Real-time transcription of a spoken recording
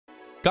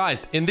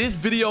Guys, in this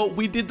video,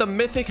 we did the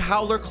Mythic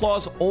Howler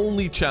Claws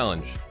only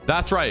challenge.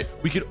 That's right.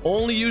 We could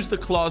only use the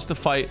claws to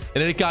fight,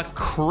 and it got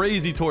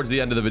crazy towards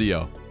the end of the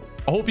video.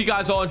 I hope you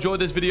guys all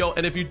enjoyed this video,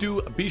 and if you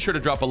do, be sure to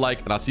drop a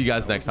like, and I'll see you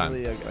guys next time.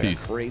 Really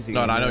Peace. Crazy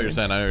no, I know what you're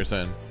saying. I know what you're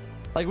saying.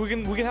 Like we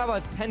can have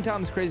a 10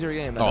 times crazier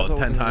game. Oh,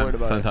 10 times,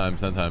 10 times,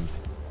 10 times.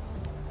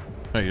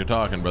 Hey, you're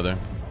talking, brother.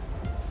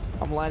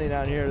 I'm landing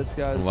down here. This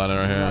guy's I'm landing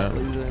right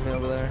here. Losing me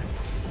over there.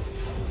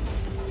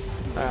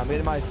 All right, I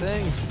made my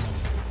thing.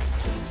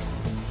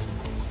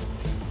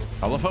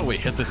 I love how we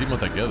hit this even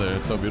together.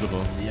 It's so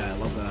beautiful. Yeah, I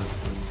love that.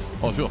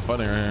 Oh, there's people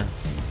fighting right here.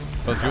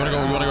 So you wanna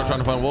go trying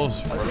to find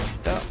wolves?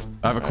 Yeah.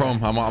 I have a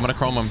chrome. I'm gonna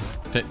chrome them.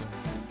 Wait,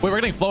 we're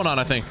getting flown on,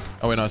 I think.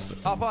 Oh wait, no.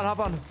 Hop on.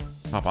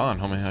 Hop on,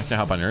 homie. I can't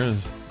hop on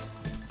yours.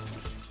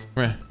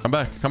 Come here. Come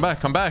back. Come back.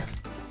 Come back.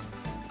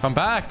 Come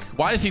back.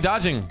 Why is he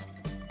dodging?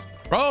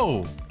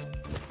 Bro.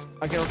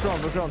 Okay, let's go.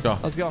 Go.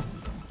 Let's go.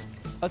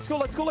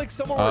 Let's go like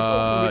somewhere where it's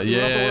open.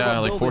 Yeah.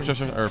 Like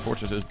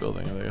Fortress is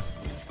building, I guess.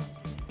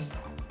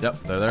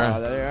 Yep, they're there.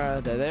 There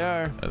they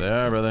are. There they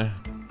are, brother.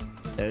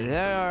 There they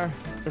are.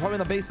 They're probably in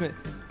the basement.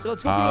 So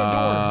let's go through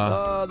that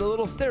door. The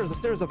little stairs. The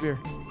stairs up here.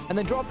 And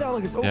then drop down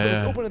like it's open. Yeah.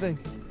 It's open, I think.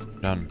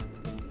 Done.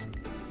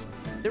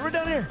 They're right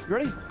down here. You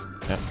ready?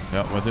 Yep,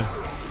 I'm with you.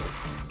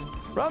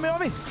 Run me, on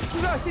me.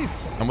 You guys, Steve.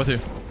 I'm with you.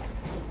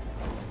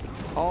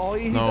 Oh,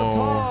 he's up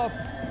top.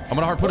 I'm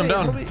gonna hard put him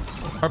down.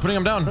 Hard putting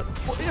him down.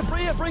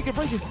 Yeah, break it.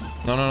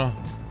 No.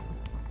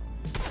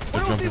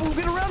 Wait, we'll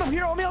get around him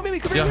here. On me. Come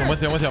here. Yeah, I'm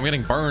with you. I'm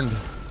getting burned.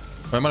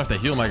 I might have to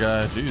heal my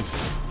guy. Jeez.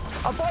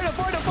 I'm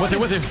fighting.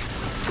 With you.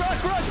 Crack.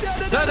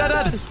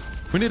 Dead.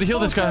 We need to heal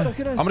this guy.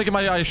 Okay, nice. I'm gonna get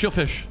my shield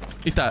fish.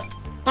 Eat that.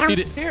 Eat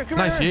it. Here, come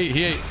nice. here.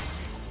 He ate.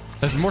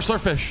 There's more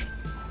slurpfish.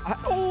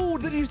 Oh,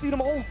 did you see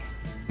them all?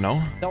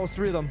 No. That was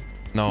 3 of them.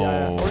 No.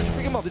 Yeah. Or did you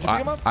pick them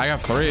up? I got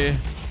 3.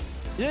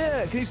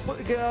 Yeah. Can you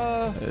split? Do you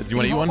want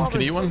to eat one? Can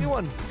you eat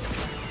one?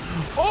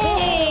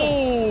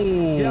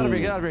 Oh! Get out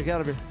of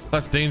here.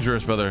 That's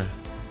dangerous, brother.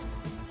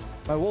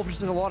 My wolf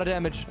just took a lot of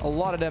damage.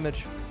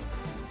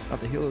 I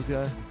have to heal this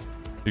guy.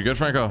 You good,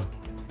 Franco?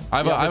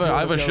 I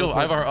have a shield.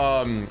 I have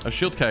a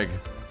shield keg.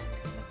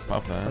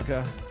 Pop that.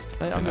 Okay.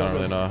 Hey, I don't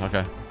really know.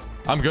 Okay.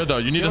 I'm good though.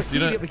 You need us.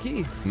 You have a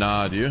key.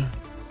 Nah, do you?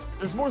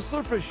 There's more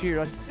slurpfish here.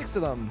 That's 6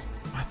 of them.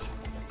 What?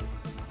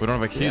 We don't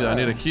have a key. Yeah. I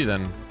need a key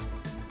then.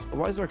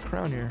 Why is there a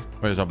crown here?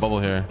 Wait, there's a bubble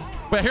here.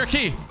 Wait, I hear a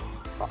key.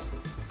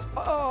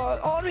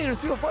 On me. There's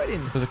people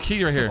fighting. There's a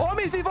key right here. On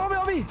me, Steve.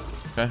 On me.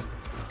 Okay.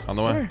 On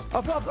the way. Here.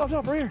 Up top,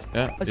 right here.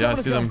 Yeah, I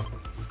see them.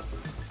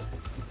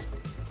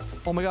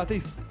 Oh my god,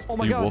 thief. Oh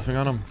my god. god. You wolfing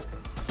on them?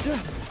 Yeah.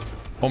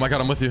 Oh my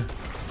god, I'm with you.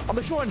 I'm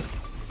the short.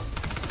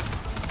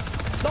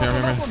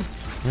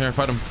 Here,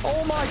 fight him.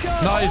 Oh my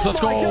god. Nice,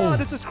 let's go. God,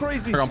 this is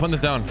crazy. Here, I'm putting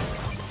this down.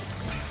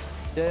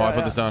 Yeah, I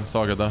put this down. It's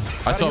all good though.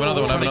 I still have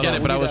another one. I'm gonna get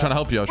it, but I was trying to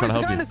help you.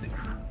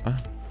 Huh?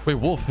 Wait,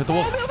 wolf. Hit the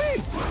wolf.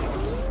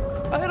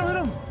 I hit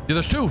him. Yeah,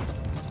 there's 2.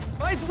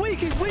 Oh, he's weak,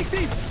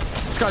 thief.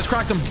 This guy's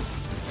cracked him.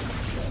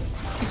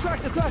 He's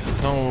cracked.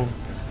 No.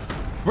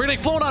 We're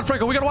getting flown on,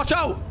 Franco. We gotta watch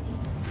out.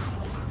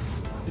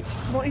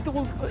 Come on, eat the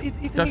wolf.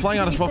 Eat Guys flying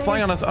on us,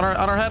 flying on us. On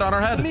our head.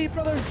 Eat the meat,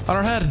 brother. On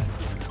our head.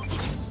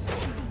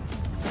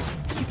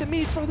 Eat the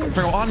meat, brother.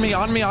 Franco, on me.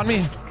 Can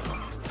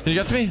you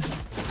get to me?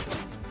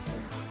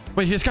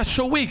 Wait, this guy's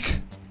so weak.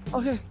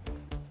 Okay.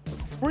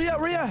 Where you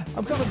at?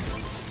 I'm coming.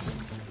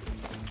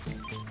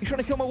 He's trying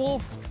to kill my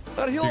wolf.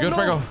 Gotta heal him. You good,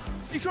 Franco?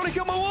 He's trying to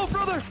kill my wolf,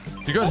 brother.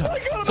 You good? Oh my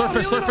god,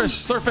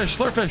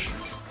 Slurpfish.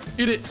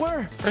 Eat it.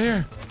 Where? Right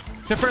here.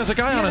 Hey, friend, there's a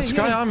guy on us.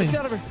 Guy on me.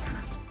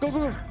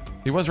 Go.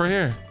 He was right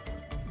here.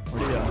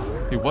 Where'd he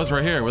go? He was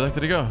right here. Where the heck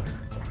did he go?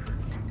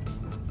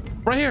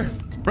 Right here.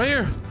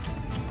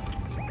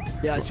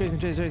 Yeah, he's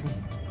chasing.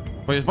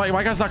 Wait,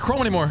 my guy's not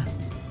chrome anymore.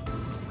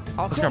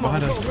 This guy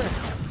behind us.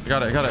 I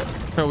got it.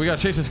 Bro, we gotta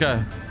chase this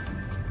guy.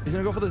 He's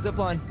gonna go for the zip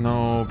line.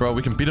 No, bro,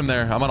 we can beat him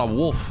there. I'm on a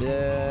wolf.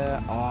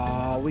 Yeah.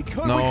 Oh, we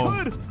could.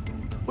 No.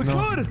 We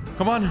could.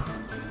 Come on.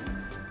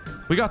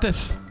 We got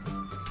this.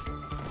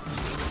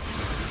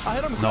 I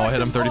hit him. No, I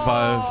hit him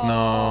 35.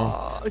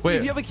 No. Wait.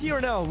 Do you have a key or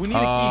no? We need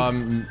a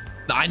key.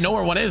 I know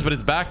where one is, but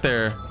it's back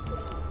there.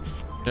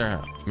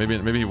 Here, maybe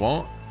he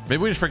won't. Maybe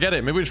we just forget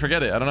it.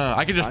 I don't know.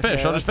 I can just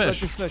fish. I'll just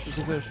fish. It's a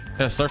fish.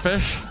 Yeah,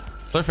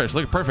 slurfish.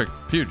 Look, perfect.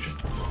 Huge.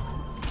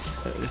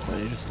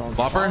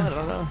 Flopper. I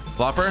don't know.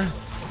 Flopper.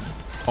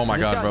 Oh my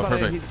god, bro,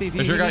 perfect.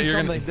 Is your guy?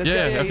 You're gonna.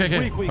 Yeah.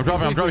 Okay. I'm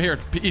dropping here.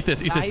 Eat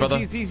this, brother.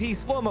 He's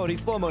slow mode.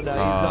 He's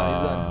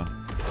now.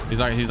 He's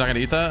done. He's not gonna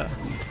eat that.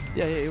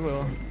 Yeah, he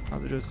will. I'll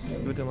just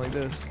put him like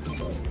this.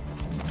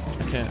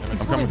 I can't.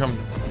 I'm coming.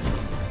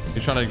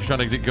 He's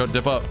trying to go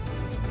dip up.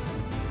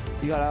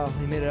 He got out.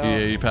 He made it out.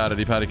 Yeah, he padded.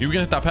 You can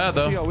hit that pad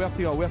though. We have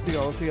to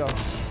go.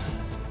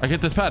 I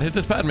hit this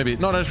pad maybe.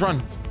 No, just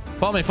run.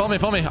 Follow me.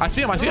 I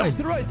see him. To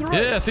the right.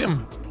 Yeah, I see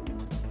him.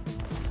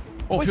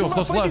 Oh, people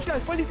close left.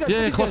 Fight these guys.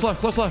 Yeah, close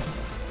left. Let's go.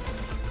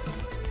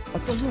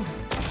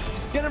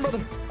 Get in,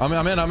 brother. I'm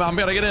in. I'm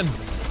gonna get in.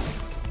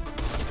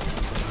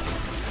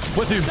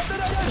 With you.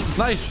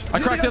 Nice. I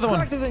cracked the other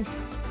one.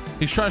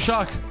 He's trying to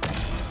shock.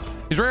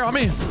 He's right on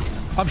me.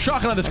 I'm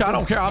shocking on this guy. I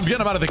don't care. I'm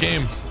getting him out of the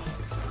game.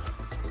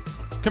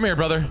 Come here,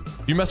 brother.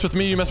 You mess with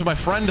me, you mess with my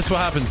friend. That's what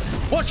happens.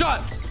 One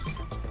shot.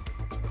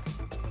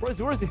 Where is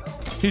he? Where is he?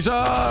 He's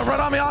right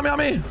on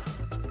me.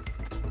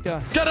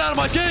 Yeah. Get out of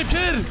my game,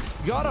 kid.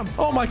 Got him.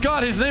 Oh my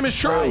god, his name is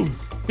True.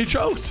 Nice. He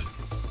choked.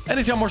 And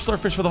he's got more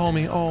slurpfish for the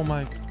homie. Oh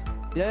my.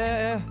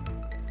 Yeah.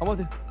 I'm with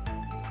you.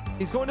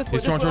 He's going this way.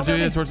 He's going towards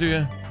you,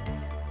 yeah.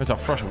 There's a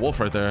fresh wolf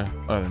right there.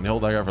 Oh, and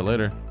hold that guy for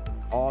later.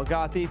 Oh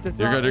god, thief. This is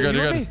You're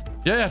good.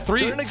 Yeah.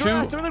 3, 2,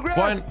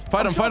 1.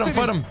 Fight him.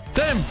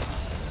 Same.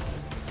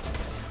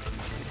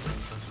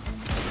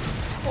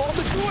 Oh, I'm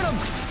doing him.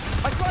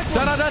 I cracked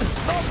one. Dead.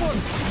 Knocked one.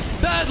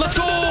 Dead, let's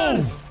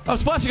go. I'm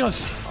splashing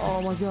us.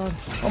 Oh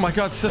my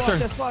god, sister.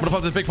 Splash. What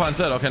about this big pond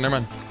instead? Okay, never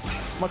mind.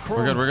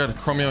 We're good.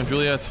 Chromeo and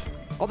Juliet.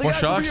 Oh, the more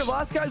guy's shocks. over here.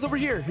 Last guy's over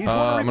here. He's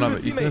I'm gonna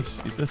eat this.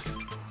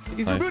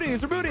 He's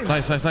rebooting.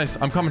 Nice.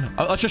 I'm coming.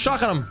 Let's just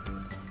shock on him.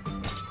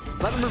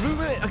 Let him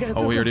reboot it. Okay.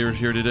 Oh, he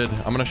already did.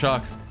 I'm gonna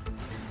shock.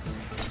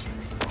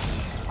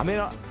 I mean,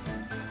 I'm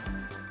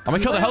gonna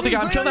kill the healthy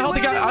guy. I'm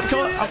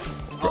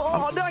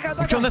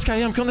killing this guy.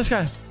 Yeah, I'm killing this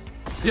guy.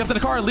 You have to the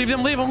car. Leave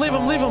him.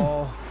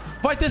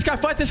 Fight this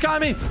guy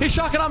on me. He's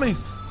shocking on me.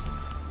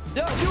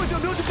 Yeah, do it,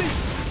 please.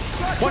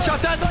 One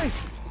shot dead.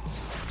 Nice.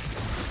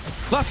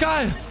 Last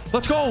guy.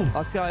 Let's go.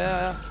 Last guy,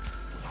 yeah.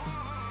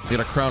 He got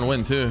a crown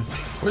win too.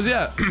 Where's he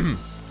at?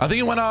 I think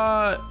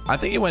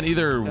he went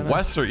either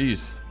west or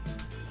east.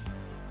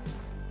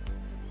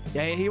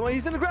 Yeah,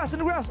 he's in the grass.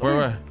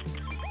 Where?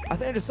 I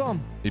think I just saw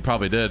him. He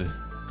probably did.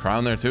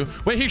 Crown there too.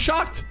 Wait, he's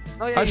shocked.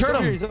 Oh yeah, I heard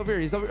him. He's over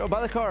here.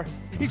 By the car.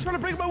 He's trying to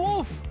break my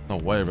wolf. No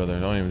way, brother.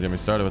 Don't even get me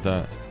started with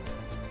that.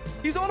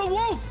 He's on a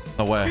wolf.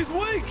 No way. He's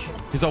weak.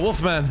 He's a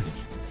wolf man.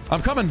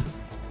 I'm coming.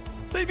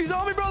 Dave, he's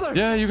on me, brother.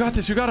 Yeah, you got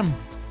this. You got him.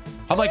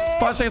 I'm like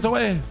 5 seconds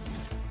away.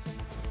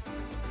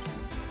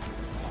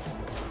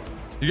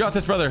 You got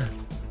this, brother.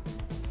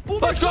 Oh,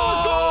 Let's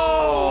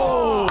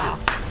go!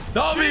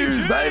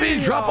 W's,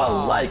 baby. Drop a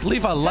like.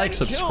 Leave a like.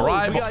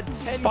 Subscribe.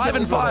 5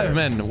 and 5,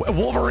 man.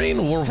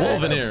 Wolverine. We're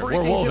wolving here.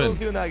 We're wolving.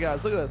 Doing that,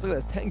 guys. Look at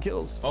this. 10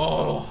 kills.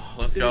 Oh,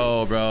 let's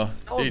go, bro.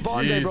 That was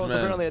Bonsai Bros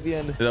apparently at the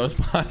end. That was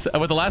Bonsai.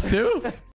 With the last 2?